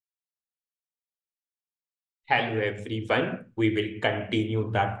Hello everyone, we will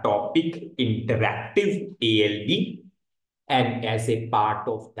continue the topic interactive ALV, and as a part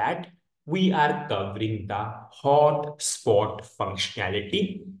of that, we are covering the hotspot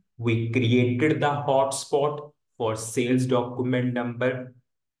functionality. We created the hotspot for sales document number.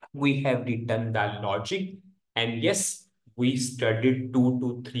 We have written the logic, and yes, we studied 2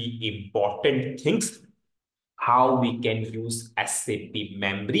 to 3 important things: how we can use SAP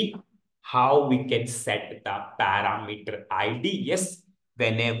memory, how we can set the parameter ID. Yes,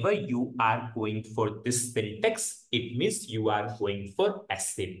 whenever you are going for this syntax, it means you are going for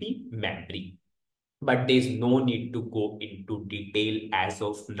SAP memory. But there's no need to go into detail as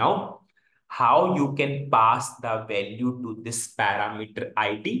of now. How you can pass the value to this parameter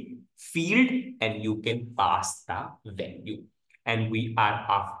ID field and you can pass the value. And we are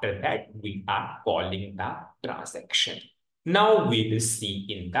after that, we are calling the transaction. Now we will see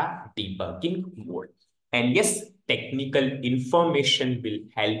in the debugging mode. And yes, technical information will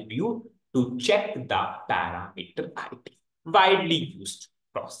help you to check the parameter ID. Widely used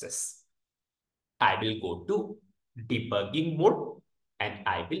process. I will go to debugging mode and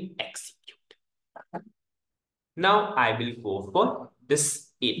I will execute. Now I will go for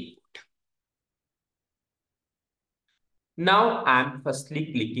this input. Now I'm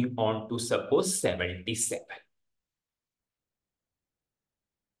firstly clicking on to suppose 77.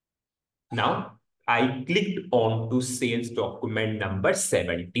 Now I clicked on to sales document number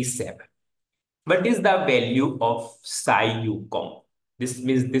 77. What is the value of psi ucom? This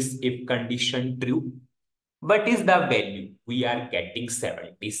means this if condition true. What is the value? We are getting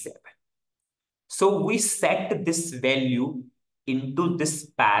 77. So we set this value into this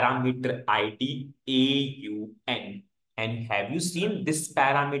parameter ID AUN. And have you seen this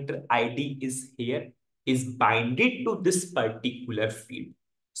parameter ID is here, is binded to this particular field.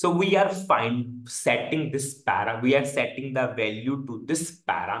 So we are setting the value to this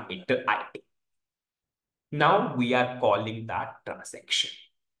parameter ID. Now we are calling that transaction.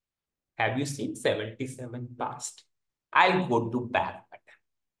 Have you seen 77 passed? I'll go to back button.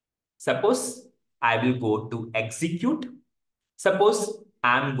 Suppose I will go to execute. Suppose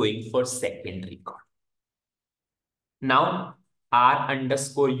I'm going for second record. Now R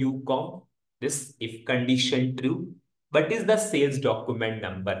underscore ucom, this if condition true. What is the sales document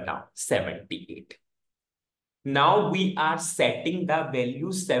number now? 78. Now we are setting the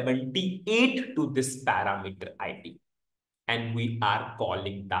value 78 to this parameter ID. And we are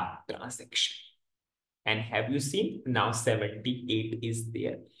calling the transaction. And have you seen now 78 is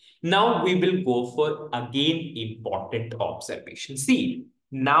there. Now we will go for again important observation. See,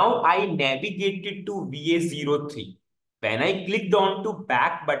 now I navigated to VA03. When I clicked on to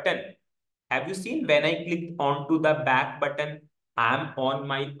back button, have you seen when I clicked onto the back button, I'm on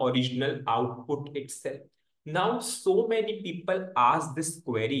my original output itself. Now, so many people ask this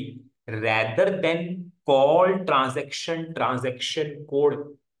query rather than call transaction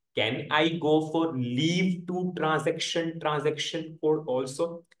code. Can I go for leave to transaction code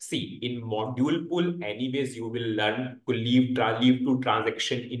also? See, in module pool, anyways, you will learn to leave to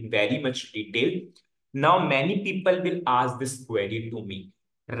transaction in very much detail. Now, many people will ask this query to me.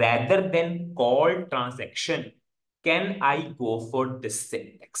 Rather than call transaction, can I go for this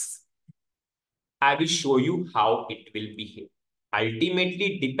syntax? I will show you how it will behave. Ultimately,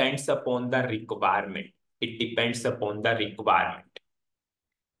 it depends upon the requirement. It depends upon the requirement.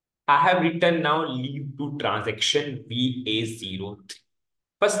 I have written now leave to transaction VA03.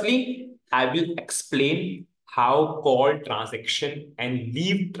 Firstly, I will explain how call transaction and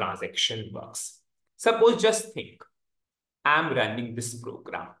leave transaction works. Suppose just think, I'm running this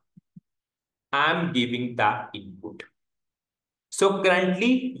program. I'm giving the input. So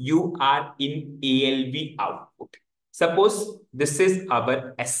currently you are in ALV output. Suppose this is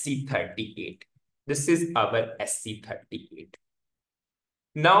our SC38. This is our SC38.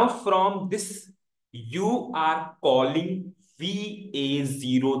 Now from this, you are calling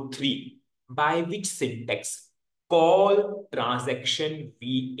VA03 by which syntax? Call transaction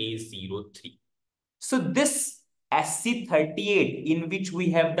VA03. So this SC38 in which we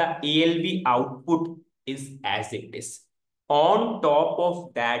have the ALV output is as it is. On top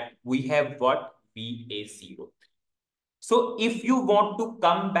of that, we have what? VA03. So if you want to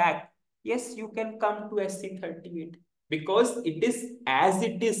come back, yes, you can come to SC38 because it is as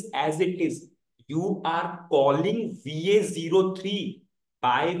it is. You are calling VA03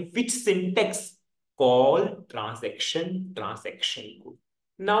 by which syntax? Call transaction code.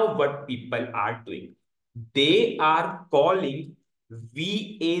 Now what people are doing? They are calling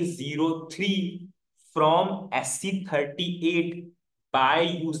VA03 from SC38 by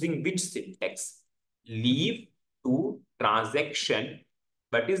using which syntax? leave to transaction.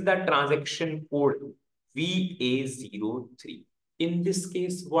 What is the transaction code? VA03. In this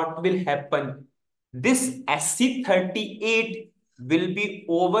case, what will happen? This SC38 will be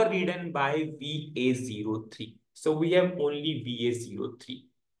overridden by VA03. So we have only VA03.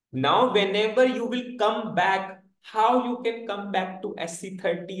 Now, whenever you will come back, how you can come back to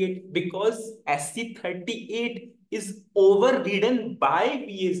SC38? Because SC38 is overridden by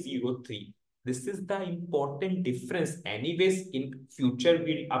VA03. This is the important difference. Anyways, in future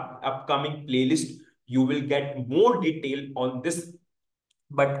upcoming playlist, you will get more detail on this.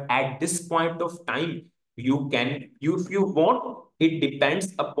 But at this point of time, if you want, it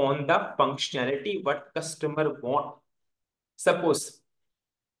depends upon the functionality what customer want. Suppose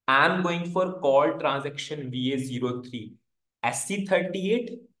I'm going for call transaction VA03,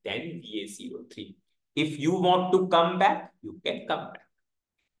 SC38, then VA03. If you want to come back, you can come back.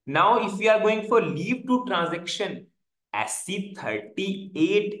 Now, if we are going for leave to transaction,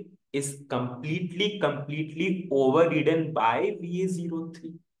 SC38 is completely overridden by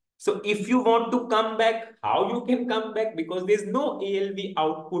VA03. So if you want to come back, how you can come back? Because there's no ALV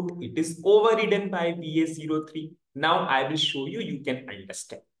output. It is overridden by VA03. Now I will show you, you can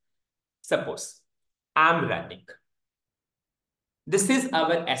understand. Suppose I'm running. This is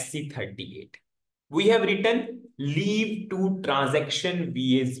our SC38. We have written leave to transaction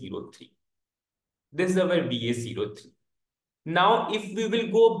VA03. This is our VA03. Now, if we will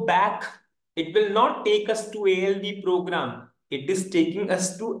go back, it will not take us to ALV program. It is taking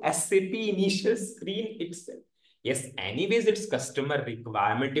us to SAP initial screen itself. Yes, anyways, it's customer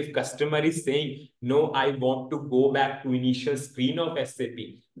requirement. If customer is saying, no, I want to go back to initial screen of SAP,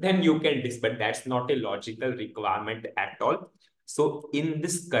 then you can but that's not a logical requirement at all. So in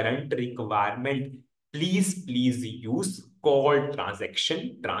this current requirement, please use call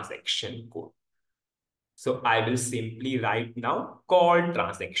transaction code. So I will simply write now call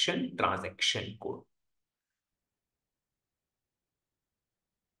transaction code.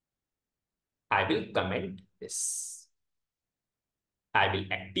 I will comment this. I will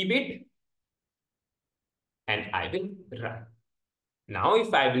activate and I will run. Now,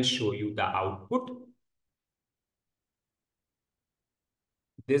 if I will show you the output,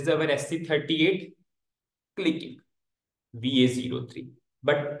 this is our SC38 clicking VA03.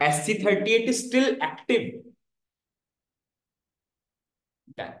 But SC38 is still active.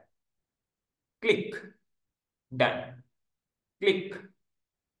 Done. Click. Done. Click.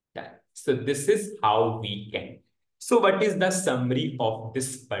 Done. So this is how we can. So what is the summary of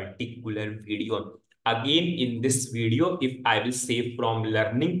this particular video? Again, in this video, if I will say from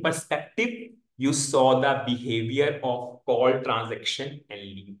learning perspective, you saw the behavior of call transaction and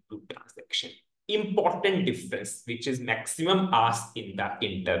leave to transaction. Important difference, which is maximum asked in the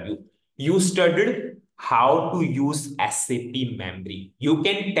interview. You studied how to use SAP memory. You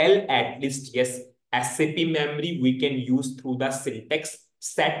can tell at least, yes, SAP memory we can use through the syntax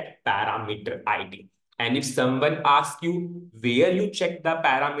set parameter ID. And if someone asks you where you check the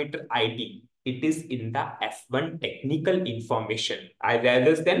parameter ID, it is in the F1 technical information.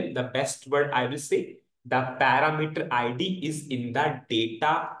 Rather than the best word, I will say the parameter ID is in the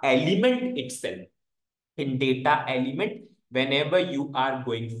data element itself. In data element, whenever you are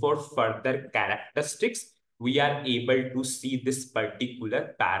going for further characteristics, we are able to see this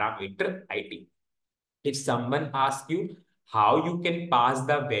particular parameter ID. If someone asks you how you can pass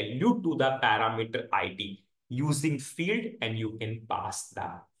the value to the parameter ID using field, and you can pass the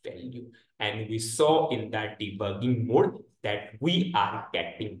value. And we saw in the debugging mode that we are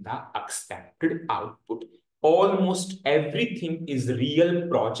getting the expected output. Almost everything is real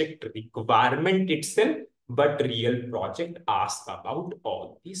project requirement itself, but real project asks about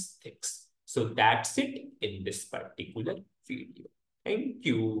all these things. So that's it in this particular video. Thank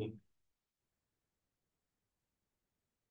you.